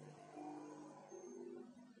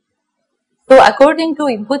 So according to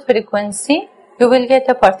input frequency, you will get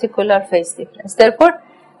a particular phase difference. Therefore,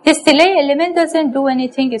 this delay element doesn't do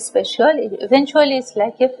anything special. Eventually, it's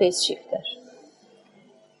like a phase shifter.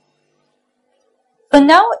 So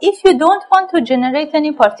now, if you don't want to generate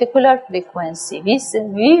any particular frequency,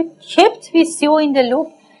 we kept VCO in the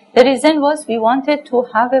loop. The reason was we wanted to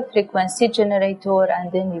have a frequency generator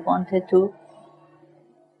and then we wanted to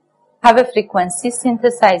have a frequency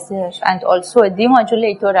synthesizer and also a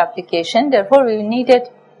demodulator application. Therefore, we needed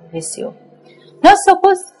VCO. Now,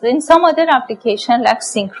 suppose in some other application like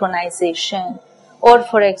synchronization, or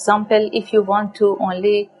for example, if you want to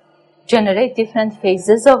only generate different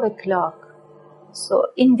phases of a clock. So,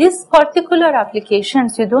 in this particular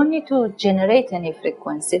applications, you don't need to generate any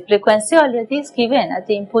frequency. Frequency already is given at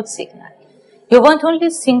the input signal. You want only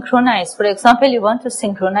synchronize. For example, you want to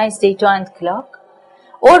synchronize data and clock.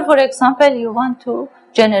 Or for example, you want to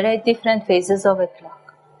generate different phases of a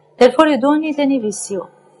clock. Therefore, you don't need any VCO.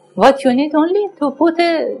 What you need only to put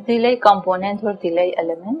a delay component or delay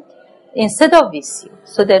element instead of VCO.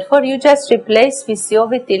 So therefore, you just replace VCO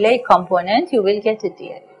with delay component, you will get a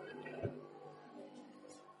DLL.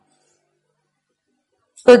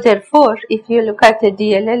 So therefore, if you look at the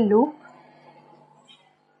DLL loop,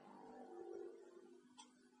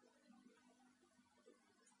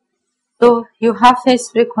 so you have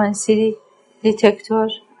phase frequency detector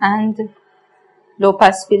and low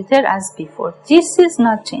pass filter as before. This is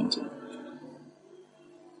not changing.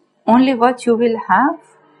 Only what you will have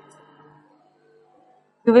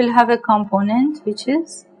a component which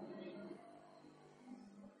is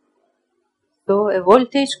so a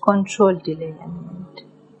voltage control delay element,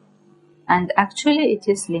 and actually it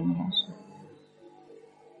is linear.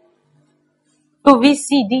 So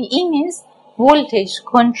VCDE means voltage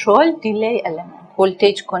control delay element,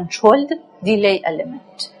 voltage controlled delay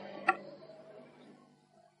element.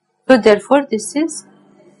 So therefore this is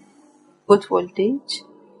input voltage,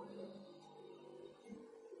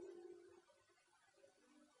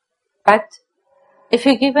 but if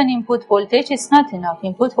you give an input voltage, it's not enough.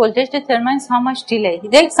 Input voltage determines how much delay.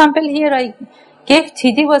 The example here I gave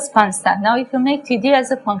TD was constant. Now if you make TD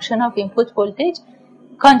as a function of input voltage,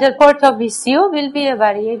 counterpart of VCO will be a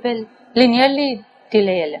variable linearly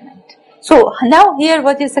delay element. So now here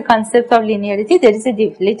what is the concept of linearity? There is a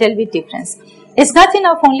little bit difference. It's not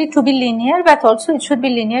enough only to be linear, but also it should be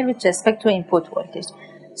linear with respect to input voltage.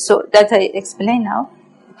 So that I explain now.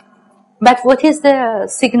 But what is the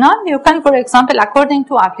signal? You can, for example, according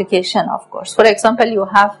to application, of course. For example, you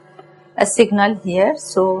have a signal here,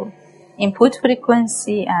 so input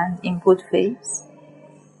frequency and input phase.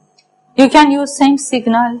 You can use same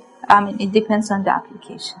signal, it depends on the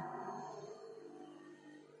application.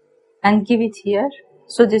 And give it here.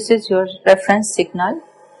 So this is your reference signal.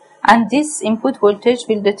 And this input voltage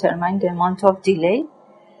will determine the amount of delay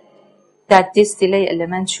that this delay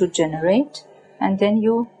element should generate. And then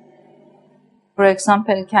you, for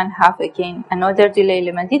example, can have again another delay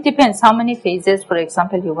element. It depends how many phases, for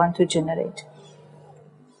example, you want to generate.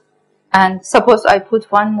 And suppose I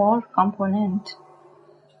put one more component.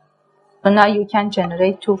 So now you can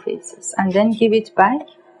generate 2 phases and then give it back.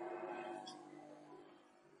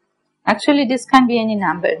 Actually, this can be any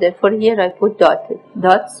number. Therefore, here I put dotted.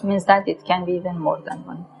 Dots means that it can be even more than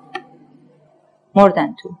 1. More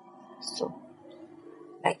than 2. So,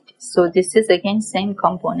 like this. So, this is again same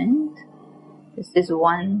component. This is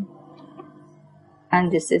 1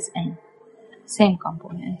 and this is n. Same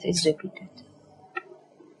component is repeated.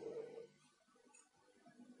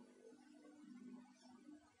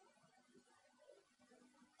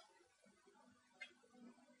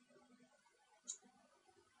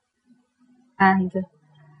 And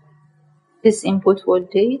this input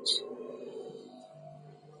voltage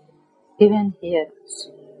given here.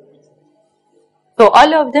 So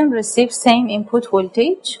all of them receive same input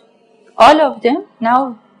voltage. All of them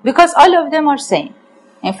now, because all of them are same.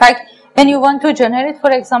 In fact, when you want to generate,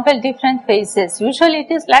 for example, different phases, usually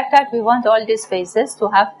it is like that. We want all these phases to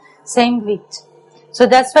have same width. So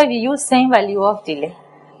that's why we use same value of delay.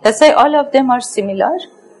 That's why all of them are similar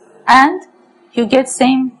and you get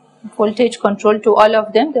same voltage control to all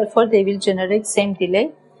of them. Therefore, they will generate same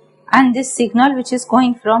delay. And this signal which is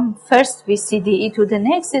going from first VCDE to the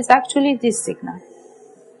next is actually this signal.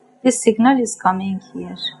 This signal is coming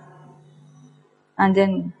here and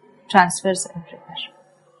then transfers everywhere,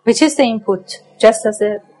 which is the input, just as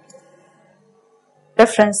a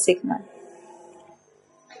reference signal.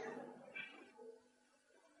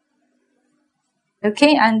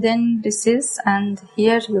 Okay, and then this is, and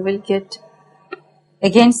here you will get,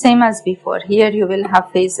 again same as before, here you will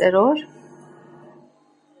have phase error.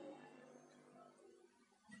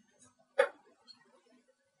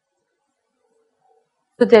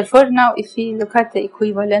 So therefore now if we look at the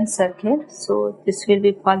equivalent circuit, so this will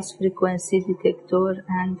be pulse frequency detector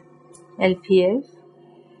and LPF.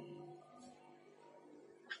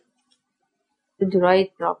 To draw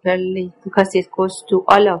it properly because it goes to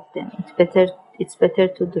all of them. It's better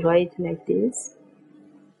to draw it like this.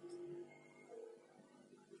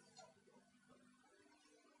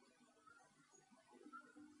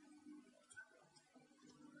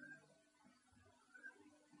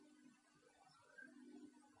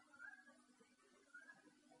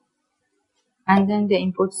 And then the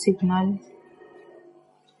input signal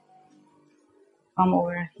come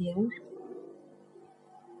over here.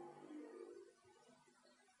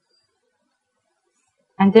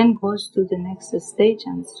 And then goes to the next stage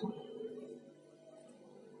and so on.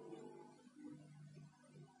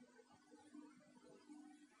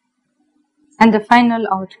 And the final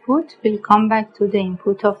output will come back to the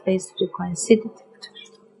input of phase frequency detector.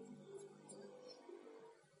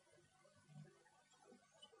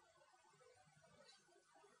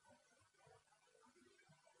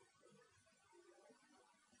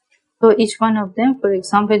 So each one of them, for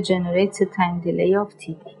example, generates a time delay of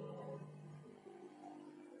T.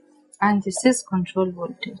 And this is control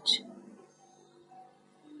voltage.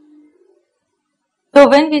 So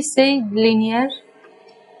when we say linear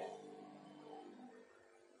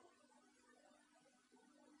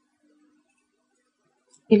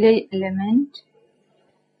delay element,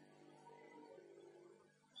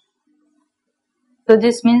 so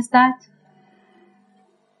this means that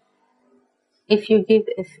if you give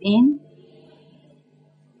F in,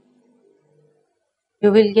 you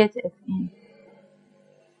will get F in.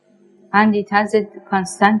 And it has a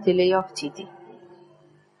constant delay of TD.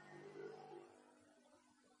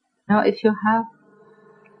 Now if you have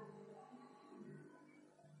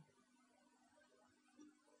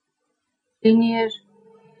linear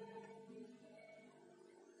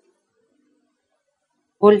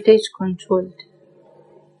voltage controlled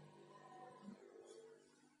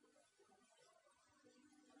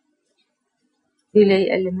delay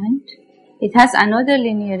element, it has another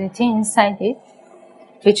linearity inside it,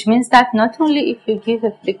 which means that not only if you give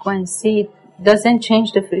a frequency, it doesn't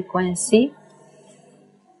change the frequency,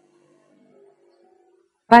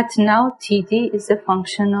 but now TD is a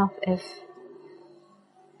function of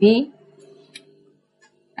FB,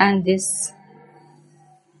 and this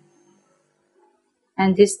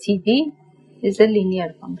TD is a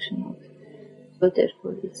linear function of it. So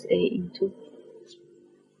therefore it's A into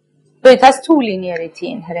B. So it has two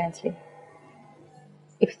linearity inherently.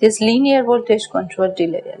 If it is linear voltage controlled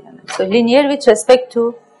delay element. So linear with respect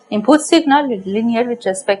to input signal, linear with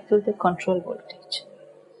respect to the control voltage.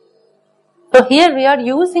 So here we are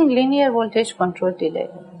using linear voltage controlled delay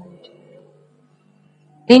element.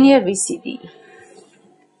 Linear VCD.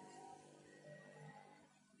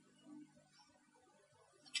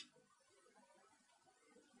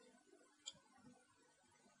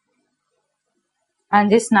 And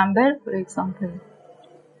this number, for example,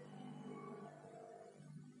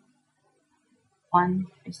 1,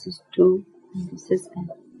 this is 2, and this is n.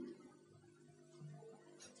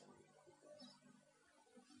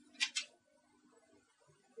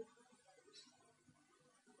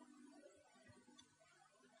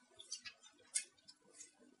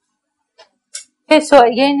 Okay, so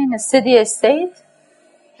again in a steady state,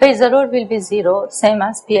 phase error will be 0, same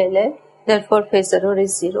as PLL, therefore phase error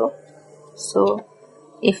is 0. So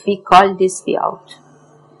if we call this V out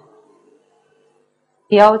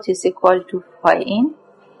is equal to phi in.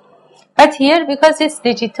 But here because it's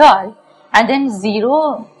digital and then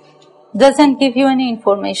 0 doesn't give you any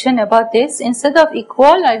information about this, instead of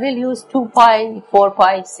equal I will use 2 pi, 4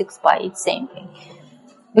 pi, 6 pi, it's same thing.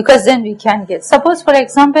 Because then we can get, suppose for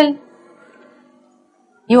example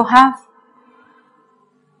you have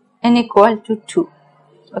n equal to 2,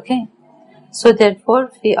 okay. So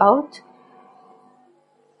therefore V out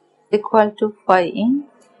equal to phi in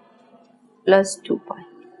plus 2 pi.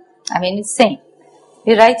 I mean it's same.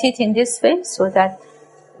 We write it in this way so that,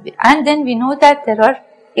 and then we know that there are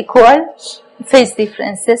equal phase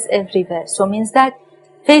differences everywhere. So means that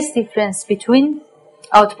phase difference between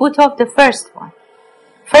output of the first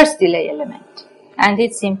delay element, and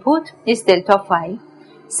its input is delta phi.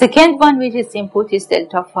 Second one which is input is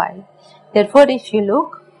delta phi. Therefore if you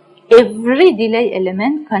look, every delay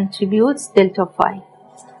element contributes delta phi.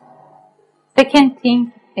 Second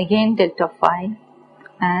thing again delta phi,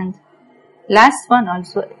 and last one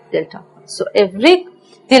also delta phi. So every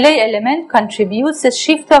delay element contributes a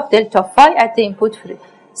shift of delta phi at the input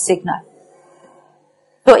signal.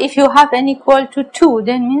 So if you have n equal to 2,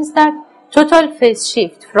 then means that total phase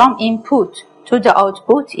shift from input to the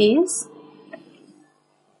output is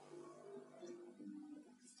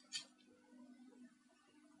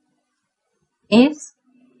if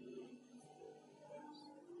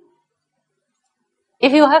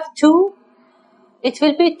you have 2, it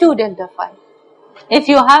will be 2 delta phi. If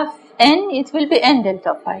you have n, it will be n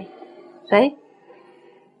delta phi, right?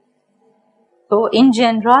 So in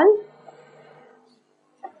general,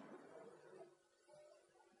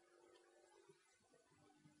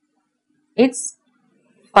 it's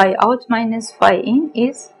phi out minus phi in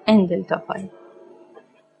is n delta phi.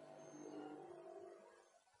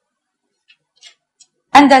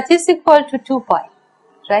 And that is equal to 2 pi,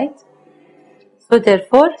 right? So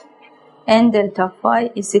therefore, n delta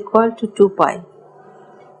phi is equal to 2 pi.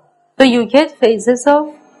 So you get phases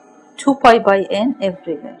of 2 pi by n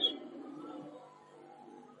everywhere.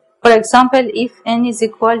 For example, if n is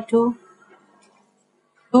equal to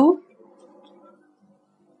 2,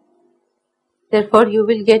 therefore you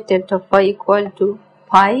will get delta phi equal to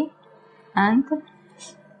pi, and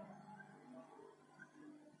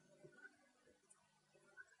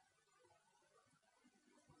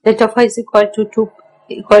delta phi is equal to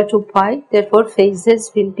pi, therefore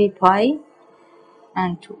phases will be pi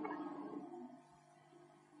and 2 pi.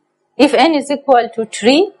 If n is equal to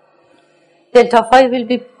 3, delta phi will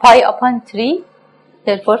be pi upon 3,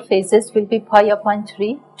 therefore phases will be pi upon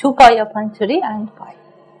 3, 2 pi upon 3 and pi,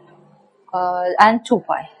 and 2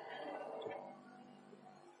 pi,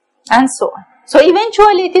 and so on. So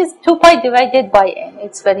eventually it is 2 pi divided by n,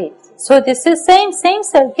 it's very easy. So this is same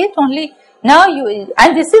circuit, only now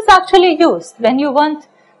and this is actually used when you want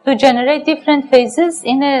to generate different phases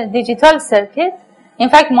in a digital circuit. In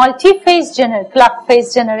fact, multi-phase clock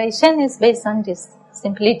phase generation is based on this,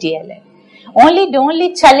 simply DLL. The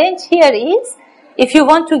only challenge here is, if you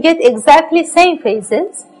want to get exactly same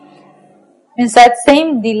phases, means that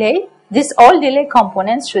same delay, all delay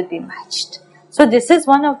components should be matched. So this is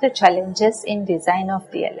one of the challenges in design of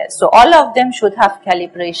DLL. So all of them should have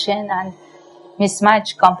calibration and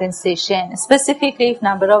mismatch compensation, specifically if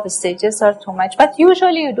number of stages are too much. But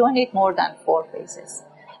usually you don't need more than 4 phases,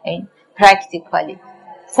 practically.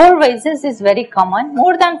 4 phases is very common.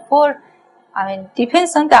 More than 4,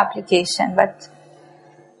 depends on the application, but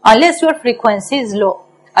unless your frequency is low.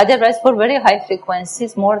 Otherwise, for very high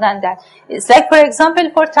frequencies, more than that. It's like, for example,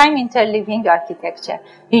 for time interleaving architecture.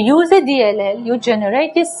 You use a DLL, you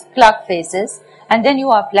generate these clock phases, and then you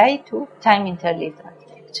apply it to time interleaved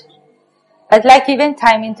architecture. But like even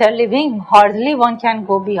time interleaving, hardly one can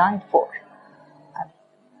go beyond 4.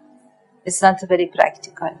 It's not very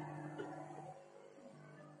practical.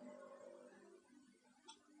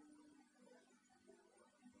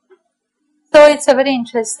 So it's a very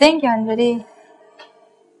interesting and very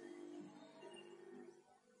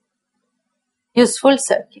useful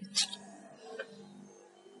circuit.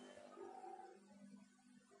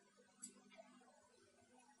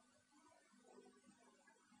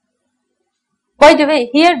 By the way,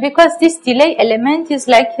 here because this delay element is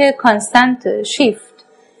like a constant shift,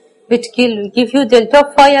 which will give you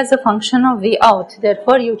delta phi as a function of V out.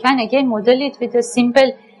 Therefore, you can again model it with a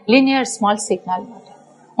simple linear small signal model.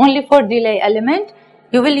 Only for delay element,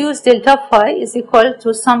 you will use delta phi is equal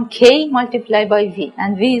to some k multiplied by V,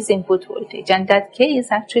 and V is input voltage, and that k is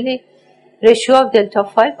actually ratio of delta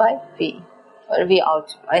phi by V, or V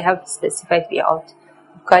out. I have specified V out.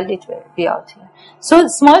 Called it V out here. So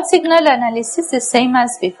small signal analysis is same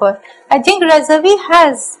as before. I think Razavi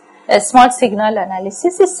has a small signal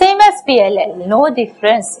analysis is same as PLL. No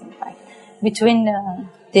difference in fact between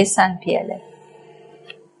this and PLL.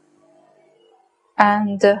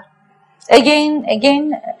 And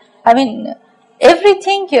again, I mean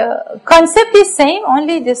everything concept is same.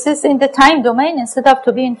 Only this is in the time domain instead of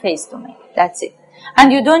to be in phase domain. That's it.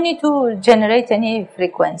 And you don't need to generate any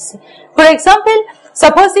frequency. For example,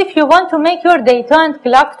 suppose if you want to make your data and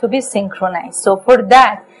clock to be synchronized. So for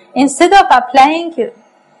that, instead of applying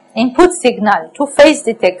input signal to phase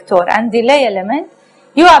detector and delay element,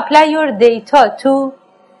 you apply your data to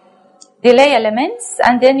delay elements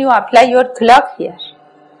and then you apply your clock here.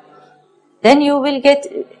 Then you will get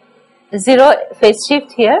 0 phase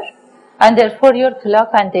shift here, and therefore your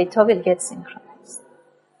clock and data will get synchronized.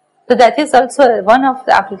 So that is also one of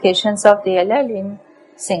the applications of DLL in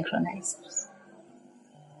synchronizers.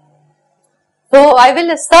 So I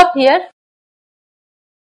will stop here.